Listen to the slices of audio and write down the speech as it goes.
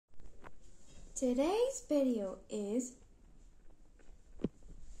Today's video is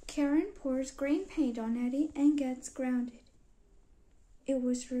Karen pours green paint on Eddy and gets grounded. It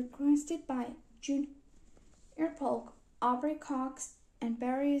was requested by Junior Polk, Aubrey Cox, and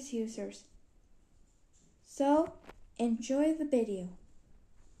various users. So, enjoy the video.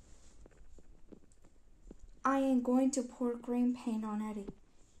 I am going to pour green paint on Eddy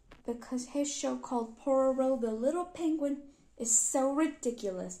because his show called Pororo the Little Penguin is so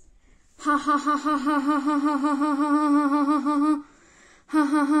ridiculous. Ha ha ha ha ha ha ha ha ha ha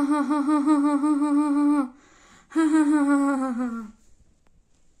ha ha ha ha.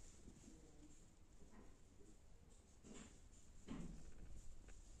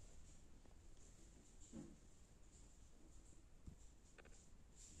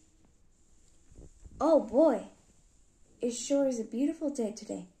 Oh boy, it sure is a beautiful day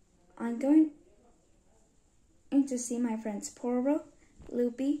today. I'm going to see my friends Pororo,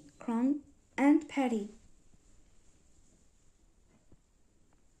 Loopy, Krong, and Petty.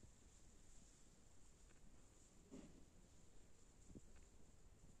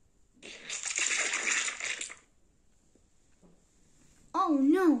 Oh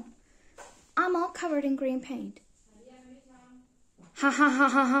no, I'm all covered in green paint. Ha ha ha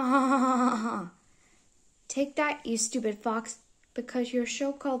ha ha ha ha ha. Take that, you stupid fox, because your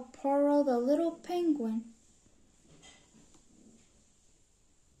show called Pororo the Little Penguin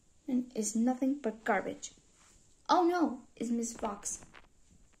is nothing but garbage. Oh no, is Miss Fox.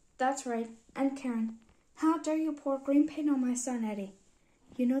 That's right, and Karen. How dare you pour green paint on my son, Eddy?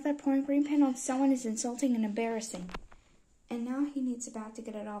 You know that pouring green paint on someone is insulting and embarrassing. And now he needs about to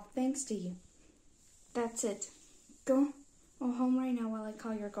get it off thanks to you. That's it. Go home right now while I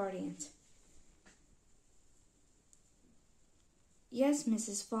call your guardians. Yes,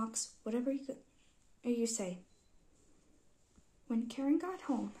 Mrs. Fox, whatever you say. When Karen got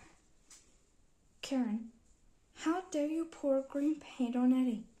home, Karen, how dare you pour green paint on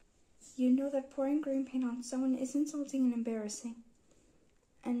Eddy? You know that pouring green paint on someone is insulting and embarrassing.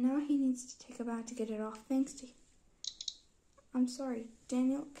 And now he needs to take a bath to get it off thanks to you. I'm sorry,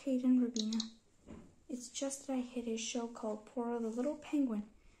 Daniel, Kate, and Ravenna. It's just that I hit his show called Pororo the Little Penguin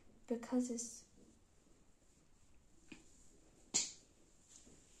because it's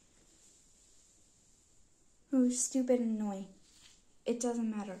stupid and annoying. It doesn't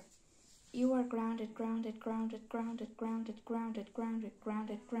matter. You are grounded, grounded, grounded, grounded, grounded, grounded, grounded,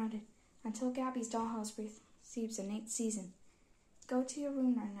 grounded, grounded, until Gabby's Dollhouse receives an 8th season. Go to your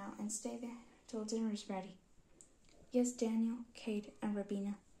room right now and stay there till dinner is ready. Yes, Daniel, Kate, and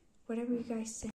Ravenna. Whatever you guys say.